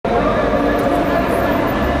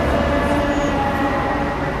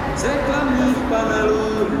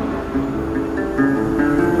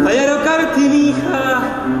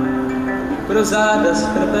pro záda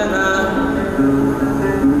schrbená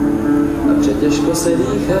a přetěžko se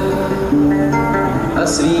dýchá a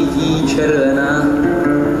svítí červená.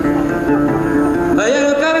 A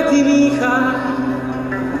jaro karty míchá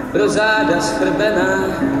pro záda schrbená.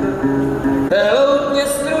 Hloutně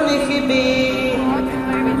struny chybí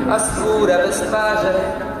a skůra bez tváře.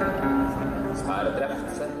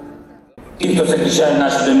 Ті, хто захищають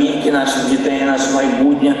наші домівки, наших дітей, наше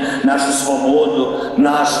майбутнє, нашу свободу,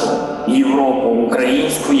 нашу Європу,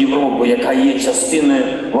 українську Європу, яка є частиною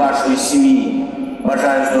вашої сім'ї.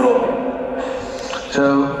 Бажаю здоров'я. So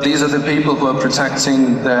these are the people who are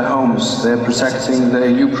protecting their homes, they're protecting their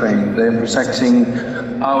Ukraine, they're protecting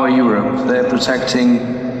our Europe, they're protecting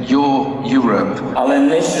your Europe. Але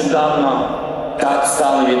нещодавно так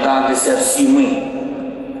стали вітатися всі ми,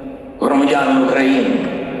 громадяни України.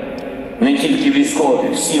 Не тільки військові,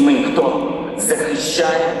 всі ми, хто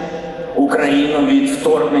захищає Україну від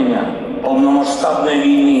вторгнення повномасштабної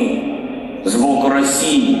війни з боку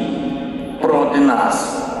Росії проти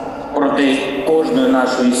нас, проти кожної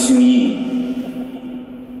нашої сім'ї.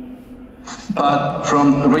 But from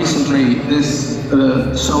recently, this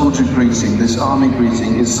soldier greeting, this army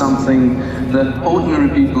greeting, is something that ordinary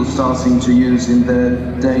people are starting to use in their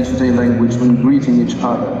day-to-day language when greeting each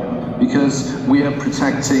other. Because we are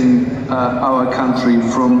protecting our country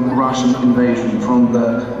from Russian invasion, from the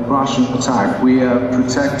Russian attack. We are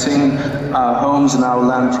protecting our homes and our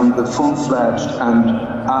land from the full-fledged and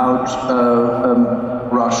out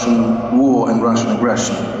Russian war and Russian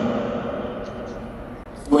aggression.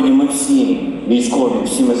 Сьогодні ми всі військові,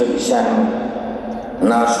 всі ми захищаємо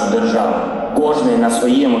нашу державу. Кожний на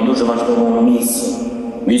своєму дуже важливому місці.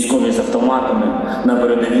 Військові з автоматами на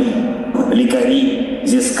передовій, лікарі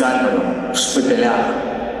зі скальпелем в шпиталях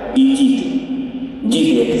і діти.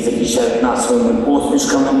 Діти, які захищають нас своїми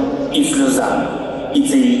посмішками і сльозами. І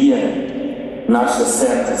це і є наше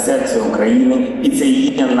серце, серце України, і це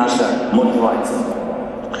і є наша мотивація.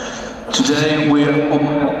 Today we are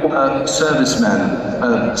all servicemen.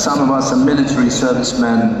 Some of us are military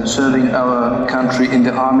servicemen serving our country in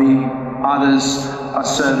the army. Others are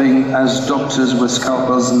serving as doctors with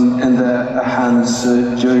scalpels in their hands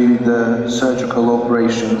during the surgical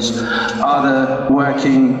operations. Others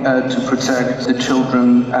working to protect the children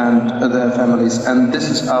and their families. And this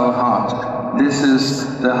is our heart. This is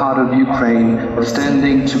the heart of Ukraine,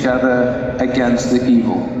 standing together against the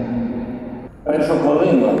evil. Першу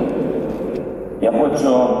хвилину я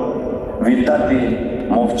хочу віддати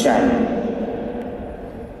мовчання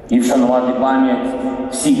і вшанувати пам'ять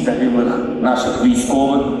всіх загиблих наших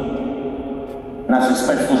військових, наших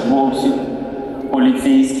спецслужбовців,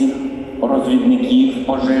 поліцейських, розвідників,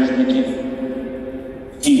 пожежників,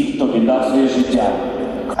 тих, хто віддав своє життя.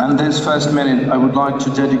 And this first minute I would like to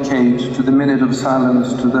dedicate to the minute of silence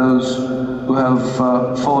to those who have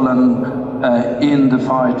fallen in the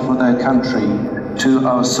fight for their country, to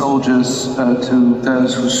our soldiers, to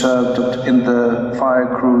those who served in the fire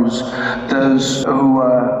crews, those who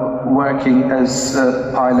are working as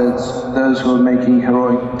pilots, those who are making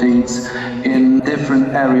heroic deeds in different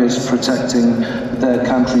areas protecting their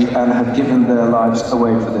country and have given their lives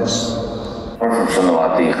away for this.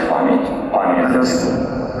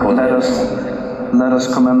 Let us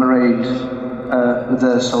commemorate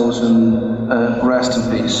their souls and rest in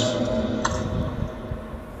peace.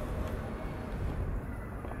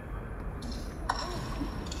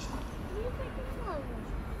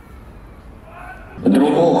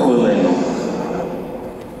 Другу хвилину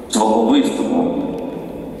свого виступу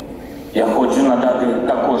я хочу надати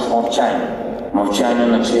також мовчання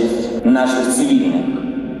на честь наших цивільних,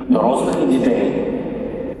 дорослих і дітей,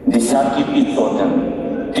 десятків і сотень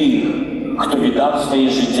тих, хто віддав своє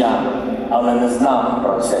життя, але не знав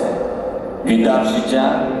про це, віддав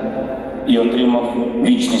життя і отримав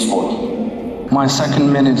вічний спокій. My second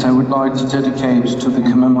minute I would like to dedicate to the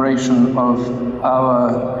commemoration of our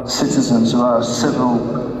citizens, of our civil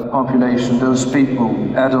population, those people,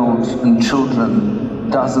 adults and children,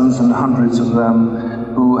 dozens and hundreds of them,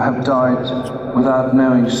 who have died without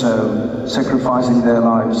knowing so, sacrificing their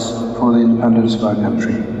lives for the independence of our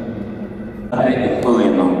country.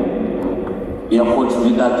 Я хочу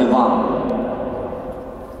віддати вам,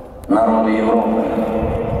 народи Європи.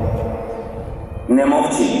 Не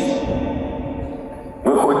мовчіть.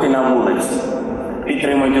 Виходьте на вулиці,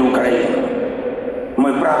 підтримуйте Україну.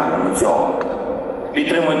 Ми прагнемо цього.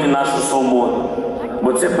 Підтримуйте нашу свободу,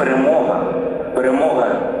 бо це перемога. Перемога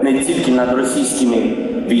не тільки над російськими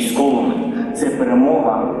військовими, це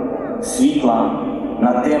перемога світла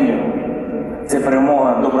над темрявою, це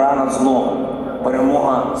перемога добра над злом,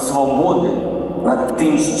 перемога свободи над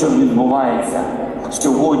тим, що відбувається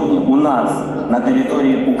сьогодні у нас на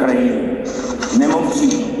території України. Не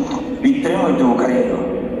мовчіть, підтримуйте Україну,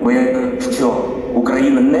 бо якщо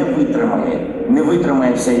Україна не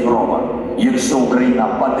витримає вся Європа. Якщо Україна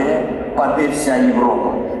паде, паде вся Європа.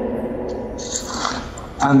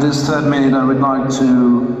 And this third minute I would like to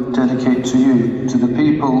dedicate to you, to the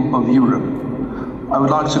people of Europe. I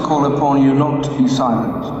would like to call upon you not to be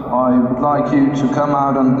silent. I would like you to come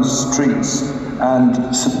out on the streets and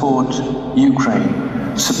support Ukraine.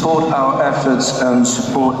 Support our efforts and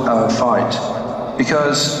support our fight.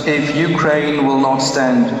 Because if Ukraine will not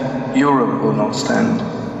stand, Europe will not stand.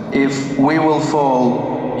 If we will fall,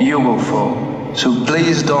 you will fall. So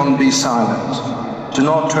please don't be silent. Do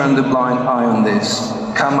not turn the blind eye on this.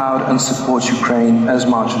 Come out and support Ukraine as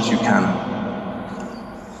much as you can.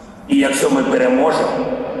 І якщо ми переможемо,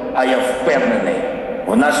 а я впевнений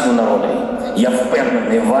в нашому народі, я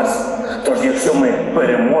впевнений в вас, тож якщо ми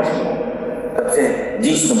переможемо, то це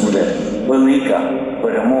дійсно буде велика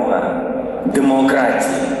перемога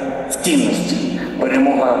демократії, цінності,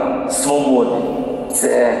 перемога свободи.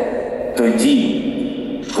 Це тоді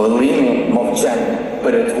хвилини мовчання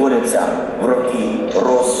перетворяться в роки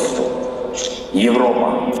розсвіту.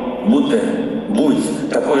 Європа, будь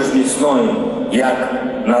такою ж міцною, як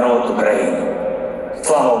народ України.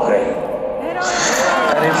 Слава Україні!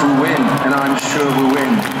 And if we win, and I'm sure we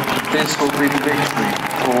win, this will be the victory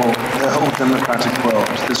for the whole democratic world.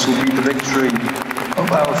 This will be the victory of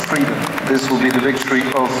our freedom. This will be the victory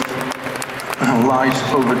of light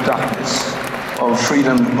over darkness, of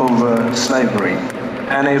freedom over slavery.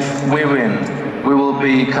 And if we win, we will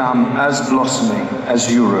become as blossoming as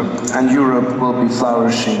Europe, and Europe will be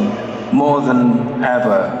flourishing more than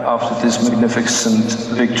ever after this magnificent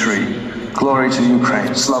victory. Glory to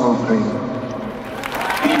Ukraine. Slava Ukraine.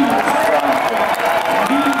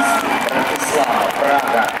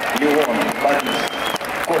 Прага, Ліон, Париж.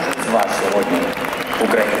 Кожен з вас сьогодні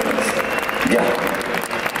українець. Дякую.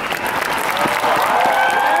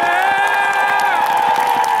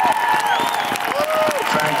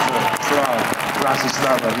 Frankfurt, Prague,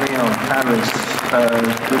 Bratislava, Lyon, Paris,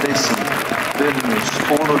 Tbilisi, Vilnius,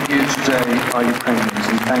 all of you today are Ukrainians,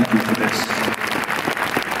 and thank you for this.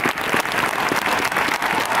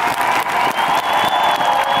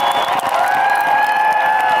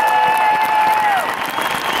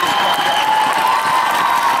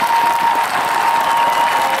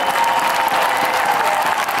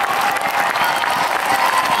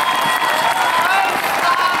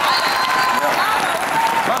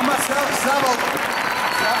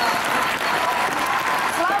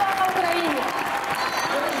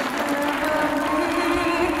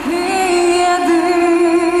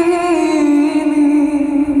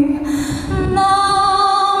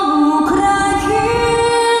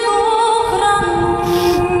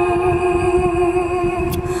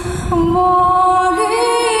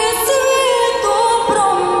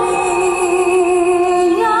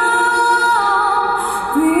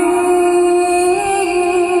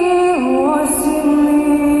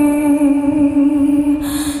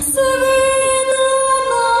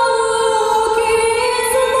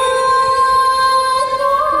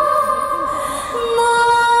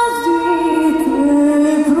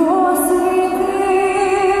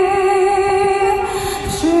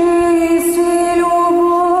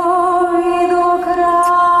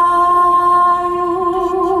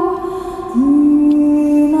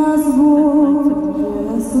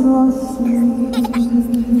 Rosji.